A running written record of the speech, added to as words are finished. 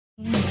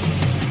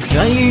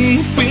ngày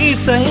bị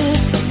say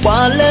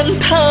và lên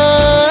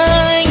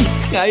thái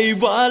ngày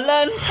và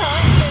lên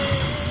thái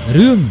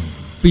រឿង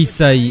ពី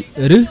សី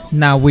ឬ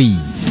ណាវី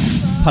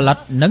ផលិត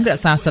និងរ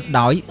ក្សាសិទ្ធិ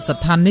ដោយស្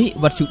ថានីយ៍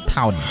វត្ថុ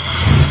ថោន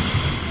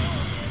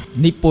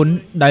និពន្ធ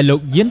ដោយលោ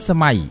កយៀនស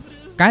ម័យ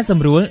កែស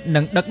ម្រួល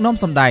និងដឹកនាំ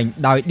សម្ដែង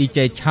ដោយ DJ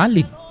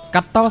Charlie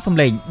កាត់តសម្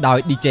លេងដោយ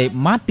DJ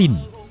Martin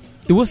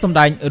តួសម្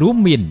ដែងរួម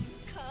មាន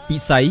ពិ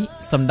សី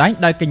សម្ដែង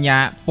ដោយកញ្ញា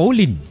ប៉ូ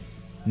លីន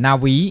ណា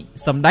វី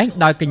សម្ដែង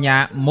ដោយកញ្ញា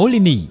ម៉ូ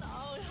លីនី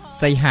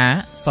សីហា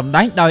សម្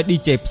ដែងដោយ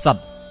DJ ផ្សិត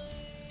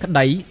ក្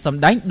តីស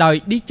ម្ដែងដោយ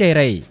DJ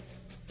រ៉េ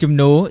ជំ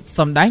នួស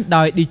ម្ដែង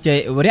ដោយ DJ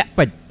វរៈ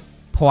ពេជ្រ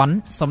ភ័ណ្ឌ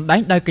សម្ដែ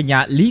ងដោយកញ្ញា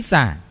លី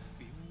សា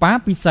ប៉ា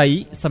ពិសី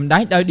សម្ដែ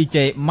ងដោយ DJ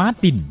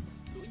Martin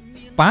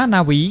ប៉ា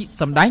ណាវី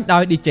សម្ដែងដោ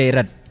យ DJ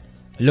រិទ្ធ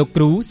លោក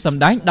គ្រូស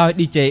ម្ដែងដោយ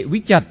DJ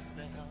វិចិត្រ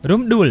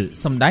រំដួល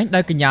សម្ដែងដោ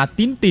យកញ្ញា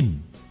ទីនទីន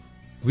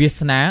វាស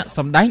នាស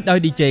ម្ដែងដោយ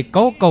DJ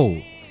កូកូ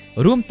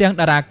រួមទាំង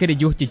តារាកិត្តិ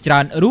យសជាច្រើ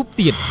នរូប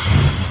ទៀត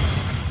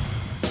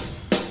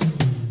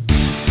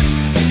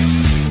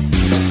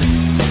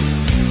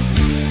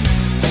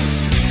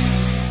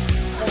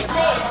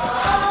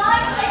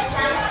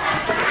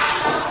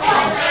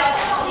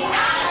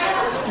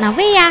ណា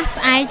វីអា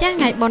ស្អែកចា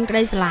ថ្ងៃបនក្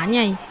តីស្រឡាញ់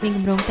ហើយមានក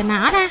ម្រងតាណា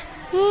អត់ណា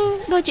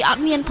ដូចជាអ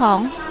ត់មានផង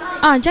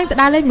អញ្ចឹងទៅ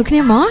ដើរលេងមួយគ្នា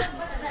ហ្មង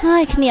ហើ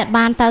យគ្នាអត់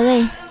បានទៅទេ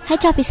ហើយ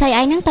ចុះពិសី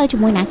ឯងហ្នឹងទៅជា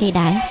មួយណាគេ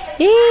ដែរ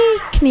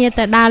គ្នា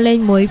ទៅដើរលេង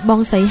មួយប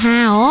ងសីហា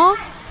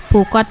អូព្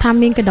រោះគាត់ថា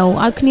មានកាដូ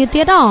ឲ្យគ្នា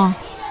ទៀត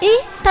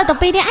ទៅទៅ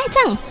ពីរនាក់ឯង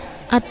ចឹង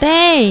អត់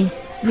ទេ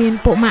មាន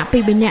ពួកម៉ាក់ពី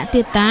របីនាក់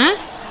ទៀតតា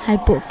ហើយ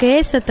ពួកគេ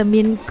សិតតែ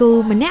មានគូ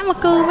ម្នាក់មក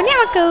គូហើ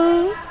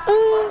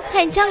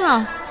យអញ្ចឹង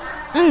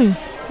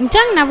អញ្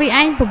ចឹងណាវី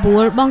ឯងបបួ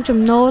លបងចំ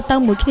ណូលទៅ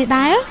មួយគ្នា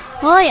ដែរ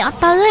អើយអត់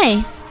ទៅទេ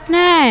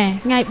ណែ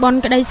ថ្ងៃបន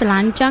ក្តីស្រឡា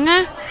ញ់អញ្ចឹងណា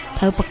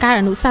ត្រូវបង្កើត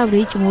អនុស្សាវ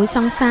រីយ៍ជាមួយស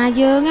ង្សារ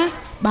យើងណា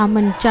បើ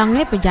មិនអញ្ចឹង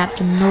ទេប្រយ័ត្ន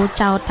ចំណូល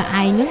ចោលតែ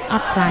ឯងនឹងអ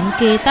ត់ស្រឡាញ់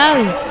គេទៅ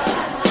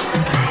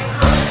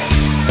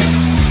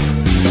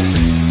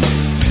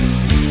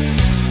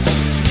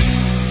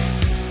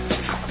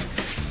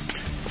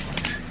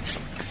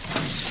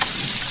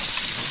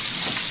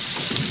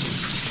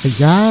អា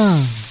យ៉ា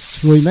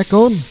ឈ្ងុយម៉ែ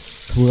កូន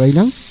ធ្វើអីហ្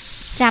នឹង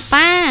ចា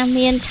ប៉ា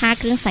មានឆា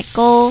គ្រឿងសាច់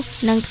គោ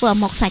និងធ្វើអា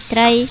ម៉ុកសាច់ត្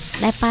រី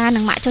ដែលប៉ានឹ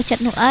ងម៉ាក់ចូលចិត្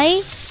តនោះអី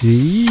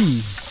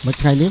មក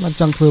ថ្ងៃនេះបាន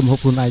ចង់ធ្វើម្ហូប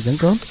ខ្លួនឯងចឹង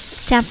កូន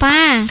ចាប៉ា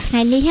ថ្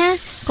ងៃនេះណា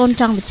កូន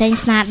ចង់បញ្ចេញ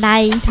ស្នាដៃ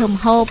ធ្វើ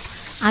ម្ហូប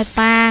ឲ្យ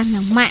ប៉ានិ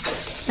ងម៉ាក់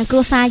និងគ្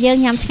រួសារយើង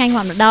ញ៉ាំឆ្ងាញ់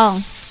ម្ដង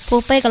ព្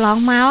រោះពេលកន្លង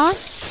មក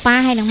ប៉ា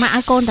ហើយនិងម៉ាក់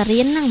ឲ្យកូនតារៀ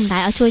នហ្នឹងមិនដែ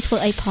លឲ្យជួយធ្វើ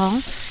អីផងត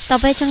ទៅ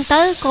ពេលចឹង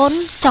ទៅកូន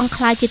ចង់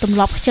ខ្លាចជាទម្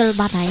លាប់ខ្ជិល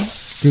បាត់ហើយ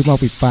គឺមក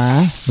ពីប៉ា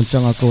មិនច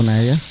ង់ឲ្យកូនឯ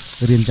ង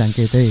រៀនចាញ់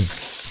គេទេ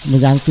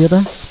ម្យ៉ាងទៀត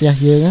ផ្ទះ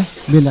យើង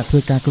មានអ្នកធ្វើ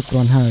ការគ្រប់គ្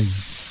រាន់ហើយ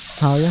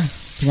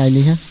ថ្ងៃ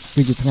នេះ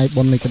គឺជាថ្ងៃ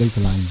បុណ្យនៃក្តីស្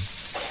រឡាញ់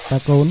តើ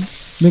កូន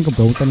មានកម្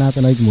រងទៅណា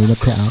ទៅណីជាមួយមិត្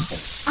តភក្តិ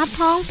អត់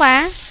ផងប៉ា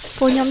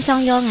ពួកខ្ញុំច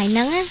ង់យកថ្ងៃហ្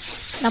នឹង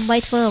ដើម្បី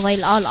ធ្វើអ្វី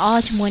ល្អៗ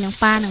ជាមួយនឹង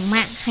ប៉ានិង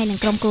ម៉ាក់ហើយនឹង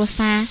ក្រុមគ្រួ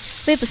សារ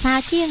ពេលប្រសើរ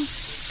ជាង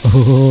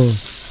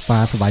ប៉ា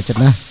សប្បាយចិត្ត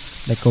ណាស់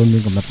ដែលកូនមា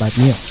នកំណត់បែប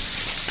នេះ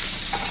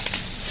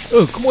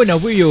ក្មួយណា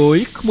វីអើយ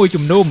ក្មួយ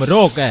ចំណូលមករ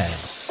ក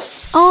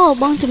អូ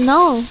បងចំ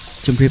ណូល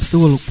ជំរាបសួ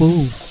រលោកពូ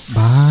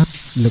បាទ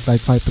លើកដៃ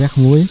ថ្វាយព្រះ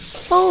ក្មួយ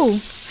ពូ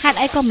ហេតុ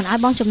អីក៏មិនឲ្យ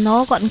បងចំណូ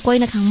លគាត់អង្គុយ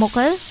នៅខាងមុខ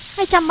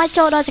ហើយចាំបាច់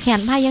ចូលដល់ចក្រាន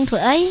បាយយើងធ្វើ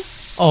អី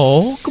អូ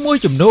ក្មួយ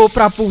ចំណូល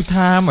ប្រាប់ពូ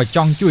ថាមកច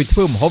ង់ជួយធ្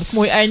វើម្ហូបក្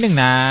មួយឯងនឹង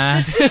ណា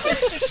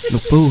លោ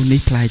កពូនេះ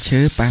ផ្លែឈើ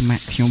ប៉ាម៉ា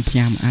ក់ខ្ញុំផ្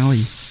ញើមកឲ្យ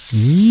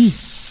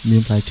មា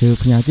នផ្លែឈើ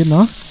ផ្ញើទៀត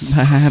ណោះ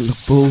បាទលោក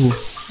ពូ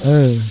អ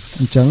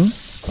ញ្ចឹង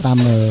ផ្ដាំ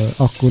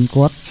អរគុណ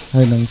គាត់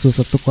ហើយនឹងសួរ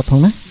សុខទុក្ខគាត់ផង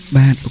ណា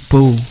បាទលោក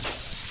ពូ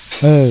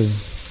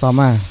សម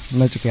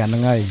នៅចក្រានហ្នឹ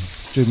ងហើយ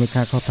ជួយមើល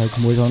ការខុសត្រូវ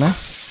ក្មួយផងណា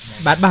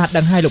បាទ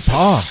ដឹងហើយលោកផ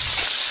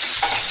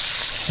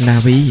ណា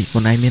វីប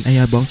ងឯងមានអី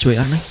ឲ្យបងជួយ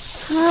អត់ណា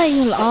ហើយ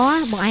ល្អ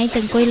បងឯងទៅ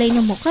អង្គុយលេង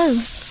នៅមុខ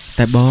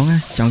តែបង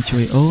ចង់ជួ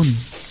យអូន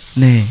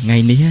ណែថ្ងៃ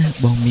នេះ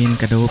បងមាន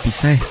កាដូពិ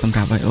សេសសម្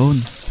រាប់ឲ្យអូន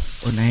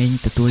ឯង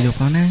ទទួលយក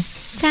ផងណា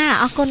ចា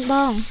អរគុណប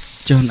ង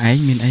ចុះឯង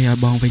មានអីឲ្យ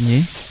បងវិញទេ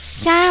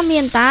ចាមា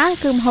នតា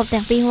គឺម្ហូប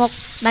ទាំងពីរមុខ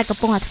ដែលកំ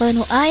ពុងតែធ្វើ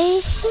នោះអី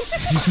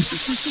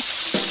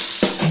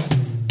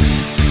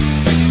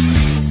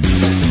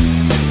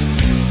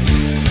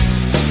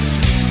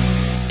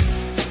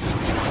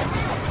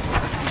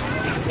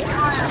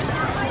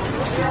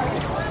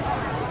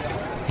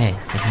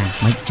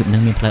មិនជុំនឹ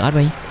ងមានផ្លូវអត់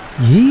វិញ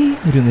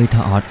រឿងអី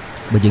ថាអត់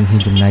បើយើងហ៊ា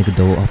នចំណាយកា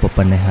ដូអស់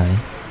ប៉ុណ្ណេះហើយ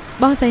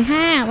បងសី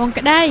ហាបង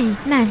ក្តី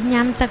ណែ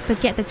ញ៉ាំទឹកត្រ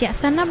ជាក់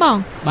សិនណាបង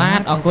បា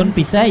ទអរគុណ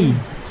ពិសី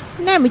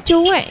ណែមកជូ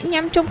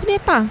ញ៉ាំជុំគ្នា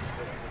តោះ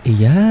អី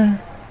យ៉ា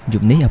យ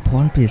ប់នេះអាភ័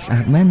ណ្ឌព្រាស្អា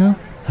តមែនណា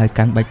ហើយ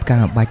កាន់បាច់ផ្កា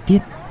បាច់ទៀ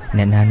ត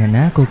អ្នក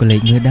ណាក៏កលេច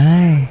មើលដែ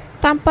រ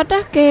តាមពិត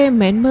គេ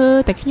មិនមែនមើល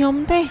តែខ្ញុំ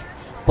ទេ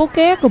ពួក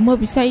គេក៏មើល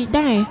ពិសី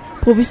ដែរ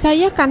ព្រោះពិសី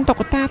កាន់តុក្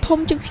កតាធំ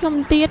ជាងខ្ញុំ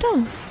ទៀត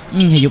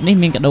យប់នេះ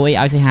មានកាដូអី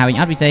ឲ្យសីហាវិញ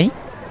អត់ពិសី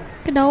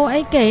កាដូ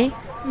អីគេ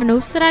មនុ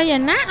ស្សស្រីឯ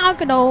ណាឲ្យ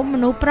កាដូម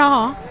នុស្សប្រុស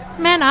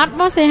មែនអត់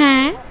បងសីហា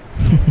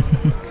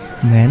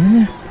មែន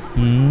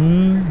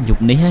យ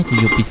ប់នេះជា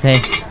យប់ពិសេស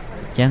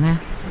អញ្ចឹង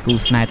គូ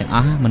ស្នេហ៍ទាំងអ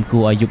ស់មិនគួ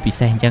រឲ្យយប់ពិ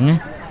សេសអញ្ចឹង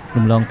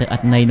រំលងទៅឥ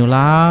តន័យនោះ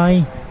ឡើយ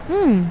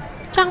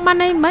Chẳng ban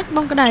này mất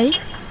bông cái đấy.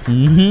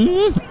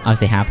 Ở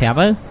sẽ hạ phép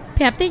á.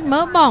 Phép tích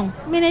mớ bỏng,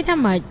 bên đây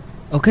thăm mấy.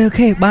 Ok,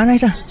 bán đây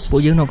ta. Bộ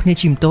dương nó kia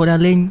chìm tô đa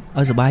lên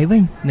ở giờ bái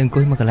với đừng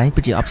coi mà cả lấy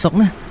bị chỉ ấp sốc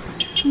nè.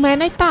 Mẹ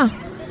nói ta,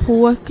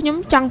 phùa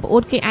nhóm chẳng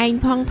bộ cái anh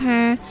phong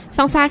tha,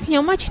 xong xa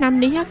nhóm á năm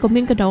đi á của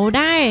mình cái đầu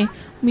đây,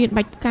 miền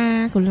bạch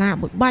ca của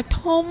làm một bạch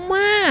thôm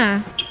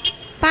á,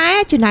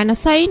 ta chuyện này là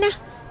xây nè,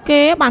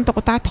 kế bàn tộc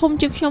của ta thôm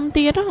chứ không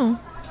tiết đó.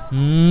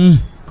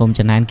 Cùng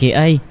chẳng nạn kia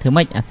ấy, thứ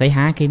mấy à xây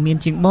há cái miên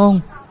chừng bông.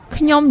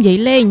 Nhóm dậy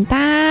lên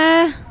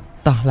ta.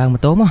 Tỏ làm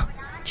một tố mà,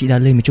 chị đã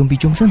lên mà chung pi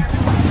chung sân.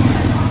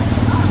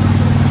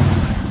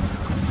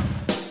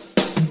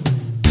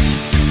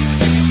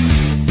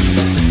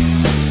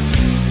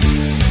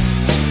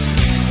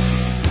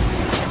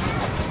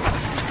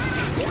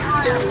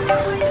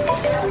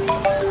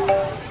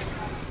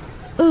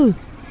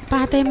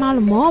 Ba tê mau là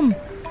mồm.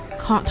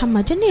 Họ thăm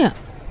mà chứ nè.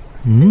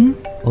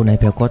 Ô này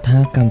bèo có tha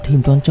cầm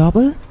thêm toàn chóp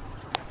á.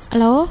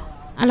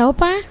 Alo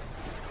ba.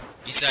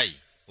 Vì sao?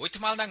 Ủa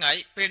thầm mal đang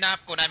ấy, pe nạp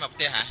cô này mà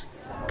bê hả?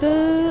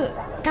 Cứ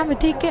cam vị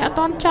thi kia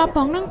toàn chóp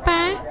bóng năng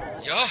ba.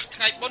 Yo,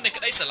 ngày bốn này cái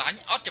đấy sợ lạnh,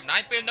 ót chấm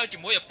nái pe nơi chỉ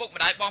môi ở bụng mà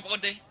đại bom ôn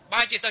đi. Ba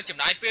chỉ tao chấm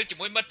nái pe chỉ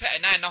môi mất phe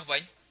này nó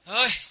vậy.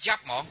 Hơi, giáp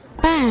mỏng.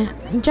 Ba,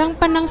 chẳng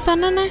pan năng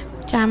sân đó nè.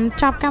 Chạm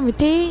chóp cam vị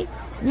thi,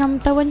 nhom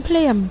tao bên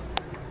phèm.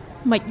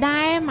 Mệt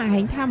đai mà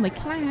hành tham mệt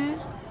khá.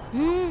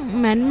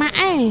 Mến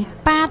mãi,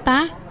 ba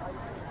ta.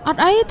 Ọt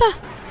ấy ta.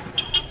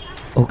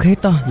 Ok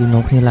to, dùng nó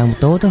kia làm một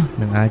tố thôi,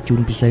 đừng ai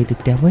chun bị xây tiếp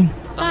theo với.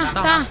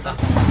 Ta.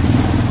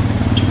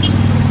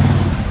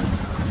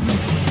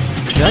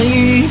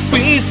 Ngày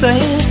bị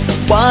xây,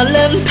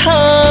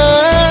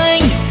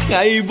 Valentine,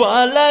 ngày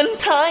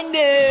Valentine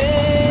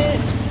Day.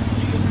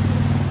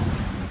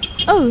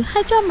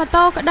 Hay cho mà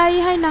to cả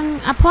đây hay năng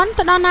phón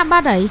ta đo na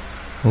ba đẩy.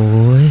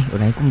 Ôi, ở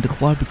đây cũng được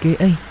khoa bị kê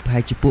ấy,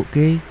 phải chỉ bộ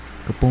kê,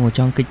 cặp bông ở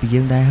trong kịch bị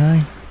dương đai hơi.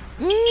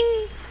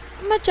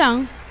 Mà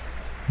chẳng.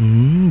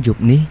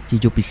 Dục ní, chỉ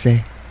dục bị xe.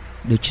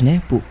 Được chứ nè,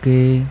 bộ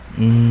kê.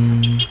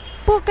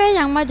 Bộ kê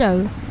chẳng mà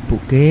chữ. Bộ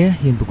kê,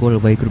 hiện bộ cô là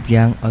vậy cụp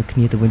giang, ở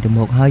kia từ bên từ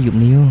một hai dục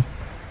níu.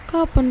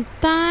 Có bàn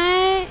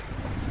tay.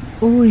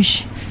 Ôi,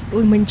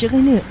 mình chắc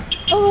ấy nè.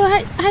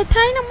 Hay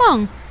thấy nó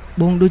mỏng.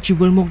 Bông đôi chỉ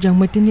vươn một giang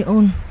mấy tên đi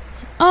ôn.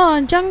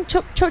 Chẳng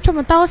cho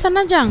mà tao sẵn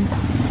nó chẳng.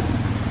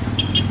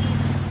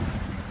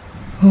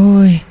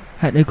 Ôi,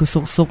 hãy đây có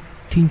sốc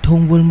thinh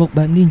thông vươn một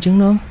bạn nhìn chẳng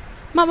nó.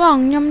 Mà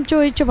bỏng nhầm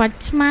chui cho bạch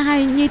mà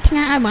hay như thế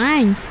ngay ai bảo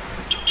anh.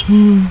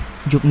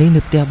 Dục ní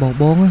nếp tè bỏ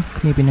bóng á,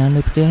 không biết nào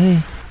nếp tè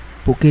hay.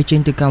 Bộ kê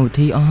trên từ cao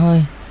thi ở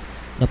hơi.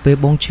 Là bê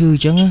bóng chư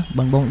chẳng á,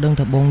 bằng bóng đơn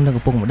thật bóng là có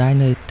bóng ở đai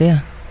nếp tè.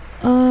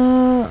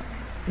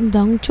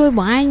 Đừng chui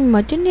bảo anh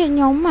mà chứ hiện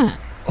nhóm mà.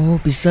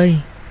 Bị xây.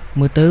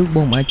 Mới tới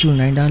bóng ai chùa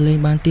này đã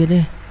lên ban tiết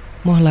đấy.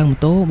 Mà làm một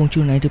tố bóng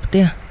chùa này nếp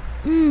tè.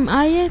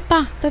 Ấy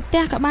ta, nếp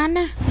tè cả ban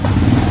nè.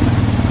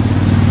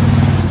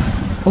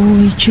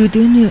 Ôi, chưa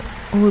tiếng nè.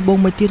 Ôi,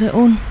 bông mấy tiết hay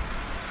ôn.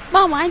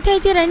 Bông mà anh thấy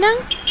tiết đấy nâng.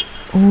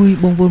 Ôi,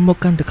 bông vôn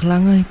một căn thật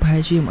khăn ơi.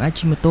 Phải chứ mà ai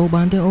chỉ mà tô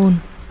bán thế ôn.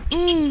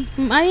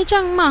 Ấy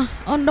chăng mà.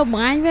 Ôn độc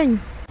bằng anh mình.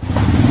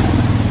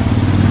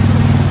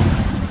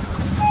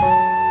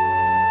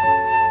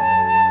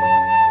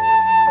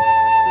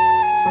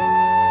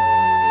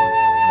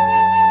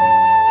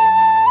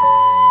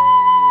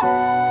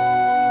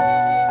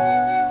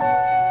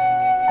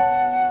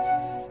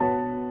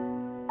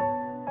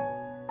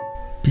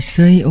 Bị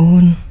xây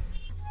ôn.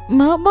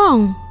 Mớ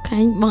bỏng,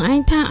 khánh bằng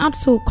anh tha ọt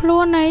sụp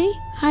luôn ấy.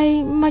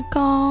 Hay mày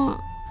có.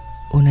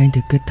 Ôn anh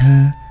thì kết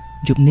tha.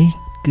 Dục ní,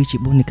 cứ chỉ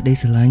bông này cái đây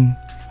sờ lạnh.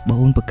 Bảo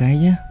ôn bà cái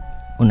nhá.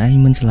 Ôn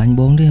anh mình sờ lạnh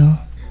bông đấy hả?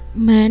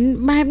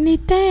 Mến bạp ní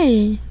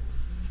tê.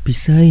 Bị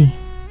xây.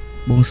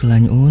 Bông sờ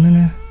lạnh ôn đó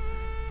nè.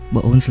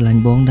 Bảo ôn sờ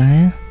lạnh bông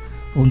đá.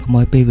 Ôn có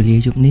mỏi bê về lìa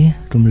dục ní.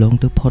 Rùm lông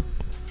tới phọt.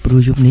 Bro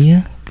dục ní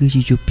á. Cứ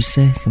chỉ dục bị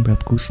xây. Xâm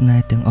rạp cú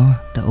snai tiếng o.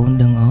 Ta ôn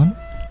đừng ón.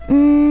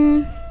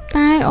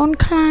 Tai ôn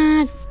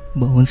khát.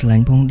 Bảo ôn sờ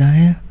lạnh bông đá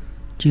á.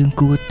 Chương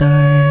cua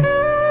tai.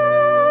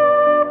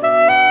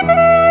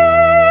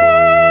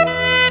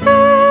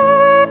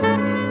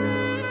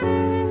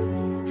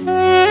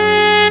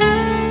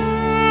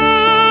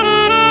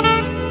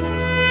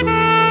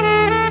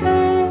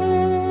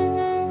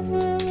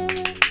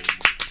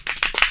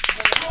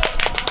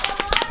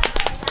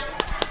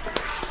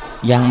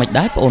 Giang mạch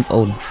đái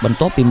ôn bần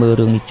tốt bị mưa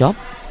rừng đi chóp.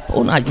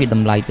 Ôn ai vì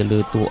tầm lại từ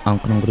lừa tụ ông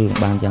trong rừng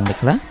bàn giang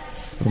mạch lá.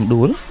 Rung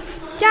đuối.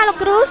 Cha lục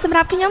cừu sầm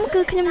rạp khi nhóm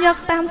cứ khi nhóm dọc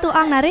tam tụ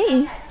ông nà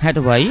rí. Hai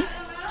tụi vậy.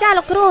 Cha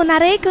lục cừu nà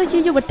rí cứ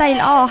chỉ dùng bật tay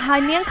là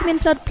hai miếng khmien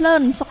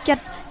phơn sọc chặt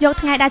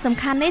dọc ngày đại sầm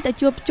khăn đấy tại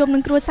chụp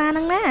nâng cừu xa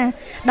năng ná.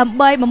 Đầm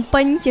bơi bầm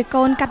pin chỉ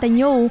con cắt tay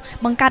nhu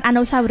bằng cắt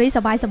anh sao rí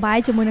sờ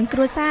bài chụp nâng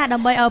cừu xa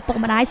đầm bơi ở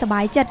bụng mà đại sờ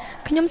bài chặt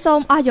khi nhóm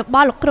xôm dọc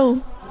ba lục cừu.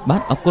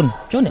 Bát ở côn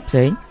chó nẹp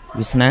xế.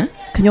 Vì sao?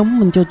 ខ្ញុំ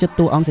មិនចូលចិត្ត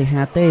តួអង្គសី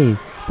ហាទេ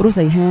ព្រោះ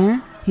សីហា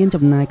ហ៊ាន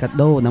ចំណាយកា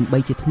ដូដើម្បី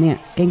ជាធ្នាក់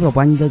កេងប្រ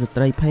វ័ញ្ចលើស្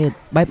ត្រីភេទ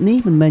បែបនេះ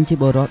មិនមែនជា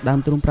បរិបទដើម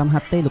ទ្រូង5ហា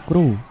ត់ទេលោកគ្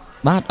រូ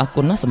បាទអរ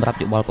គុណណាស់សម្រាប់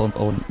យោបល់បងប្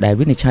អូនដែល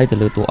វិនិច្ឆ័យទៅ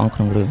លើតួអង្គក្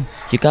នុងរឿង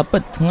ជាការពិ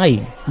តថ្ងៃ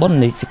បុណ្យ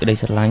នៃសេចក្តី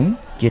ស្រឡាញ់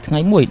ជាថ្ងៃ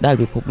មួយដែល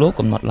ពិភពលោក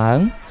កំណត់ឡើង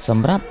ស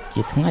ម្រាប់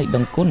ជាថ្ងៃដឹ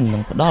ងគុណនិ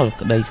ងផ្ដល់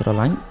ក្តីស្រ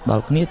ឡាញ់ដ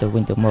ល់គ្នាទៅវិ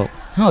ញទៅមក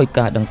ហើយ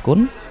ការដឹងគុណ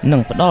និ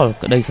ងផ្ដល់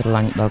ក្តីស្រ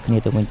ឡាញ់ដល់គ្នា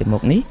ទៅវិញទៅម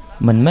កនេះ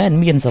មិនមែន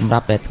មានសម្រា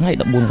ប់តែថ្ងៃ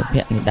14កុម្ភៈ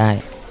នេះដែរ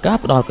ការ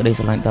ផ្ដល់ក្តី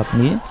ស្រឡាញ់ដល់គ្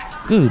នា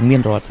គឺមា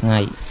នរាល់ថ្ងៃ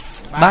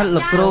បាទ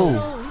លោកគ្រូ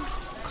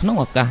ក្នុង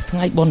ឱកាសថ្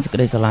ងៃបុណ្យសេចក្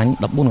តីស្រឡាញ់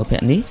14កុម្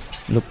ភៈនេះ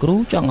លោកគ្រូ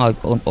ចង់ឲ្យ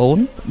បងប្អូន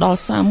ផ្ដល់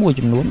សារមួយ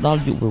ចំនួនដ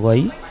ល់យុវវ័យ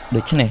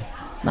ដូច្នេះ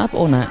តើបងប្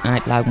អូនអា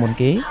ចឡើងមុន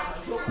គេ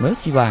មើល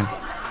ជីវ៉ា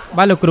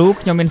បាទលោកគ្រូ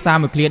ខ្ញុំមានសារ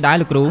មួយឃ្លាដែរ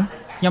លោកគ្រូ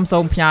ខ្ញុំសូ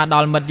មផ្ញើដ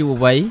ល់មិត្តយុវ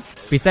វ័យ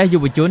ពិសេសយុ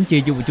វជនជា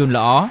យុវជន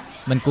ល្អ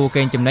មិនគួរ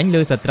កេងចំណេញ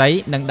លើស្ត្រី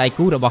និងដៃ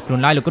គូរបស់ខ្លួន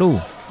ឡើយលោកគ្រូ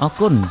អរ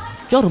គុណ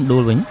ចុះរំដួ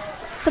លវិញ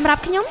សម្រា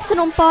ប់ខ្ញុំស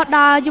នុំពរដ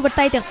ល់យុវ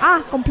តីទាំងអ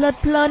ស់កុំភ្លើត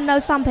ភ្លើននៅ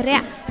សម្ភារៈ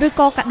ឬ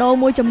ក៏កាដូ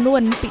មួយចំនួ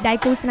នពីដៃ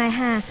គូស្នេ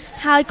ហា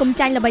ហើយកុំ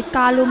ចាញ់ល្បិចក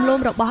លលួម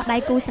របស់ដៃ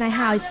គូស្នេ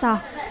ហាឲ្យសោះ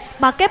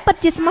បើគេពិត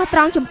ជាស្មោះត្រ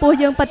ង់ចំពោះ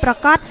យើងពិតប្រា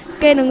កដ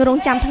គេនឹងរង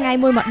ចាំថ្ងៃ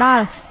មួយមកដ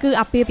ល់គឺ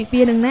អាពាហ៍ពិ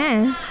ពាហ៍នឹងណា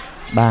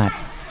បាទ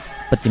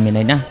ពិតជាមាន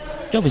ន័យណាស់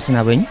ចុះវាស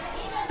នាវិញ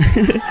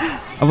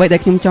អ្វីដែល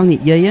ខ្ញុំចង់និ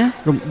យាយ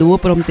រំដួល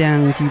ព្រមទាំង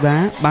ជីវ៉ា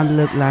បាន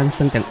លើកឡើង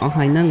សឹងទាំងអស់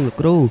ហើយហ្នឹងលោក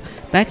គ្រូ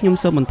តែខ្ញុំ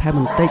សូមបន្ថែម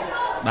បន្តិច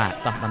បាទ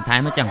តោះបន្ថែម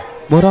មកចឹង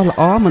បុរសល្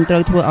អមិនត្រូ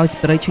វធ្វើឲ្យ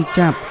ស្ត្រីឈឺ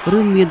ចាប់ឬ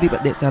មានវិប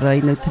ត្តិសារី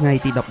នៅថ្ងៃ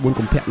ទី14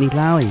កុម្ភៈនេះ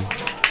ឡើយ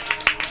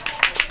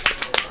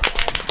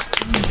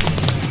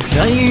ថ្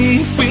ងៃ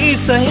ពិ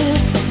សេ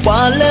ស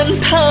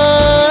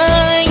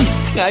Valentine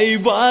ថ្ងៃ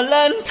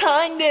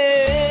Valentine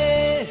Day